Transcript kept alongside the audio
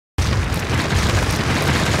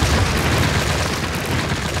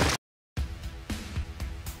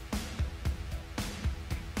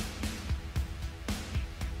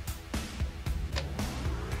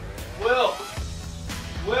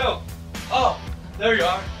There you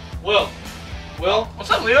are. Will.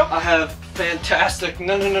 What's up, Leo? I have fantastic,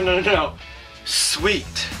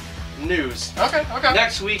 sweet news. Okay.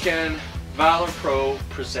 Next weekend, Valour Pro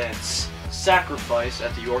presents Sacrifice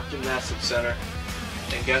at the York Gymnastics Center.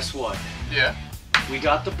 And guess what? Yeah. We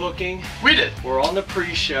got the booking. We did. We're on the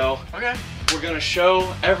pre-show. Okay. We're gonna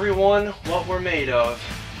show everyone what we're made of.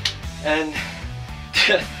 And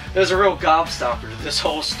there's a real gobstopper to this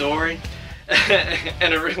whole story.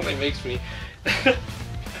 And it really makes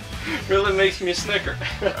me snicker.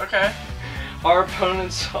 Okay. Our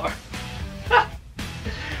opponents are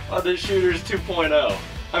the Shooters 2.0.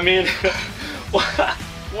 I mean,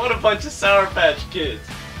 what a bunch of Sour Patch Kids.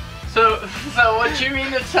 So what you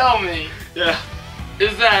mean to tell me Yeah.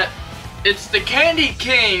 is that it's the Candy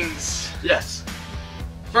Kings Yes.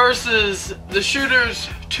 versus the Shooters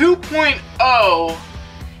 2.0,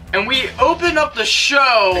 and we open up the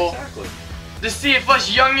show Exactly. to see if us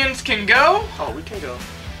youngins can go? Oh, we can go.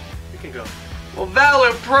 We can go. Well,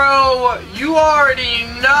 Valour Pro, you already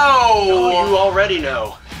know. Oh, you already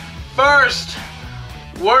know. First,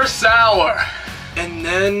 we're sour. And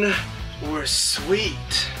then we're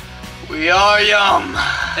sweet. We are yum.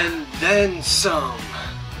 And then some.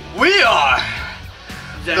 We are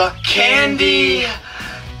The Candy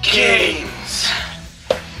Kings.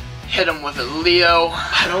 Hit them with it, Leo.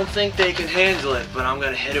 I don't think they can handle it, but I'm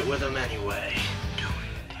gonna hit it with them anyway.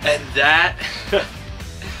 And that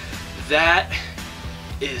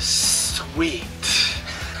is sweet.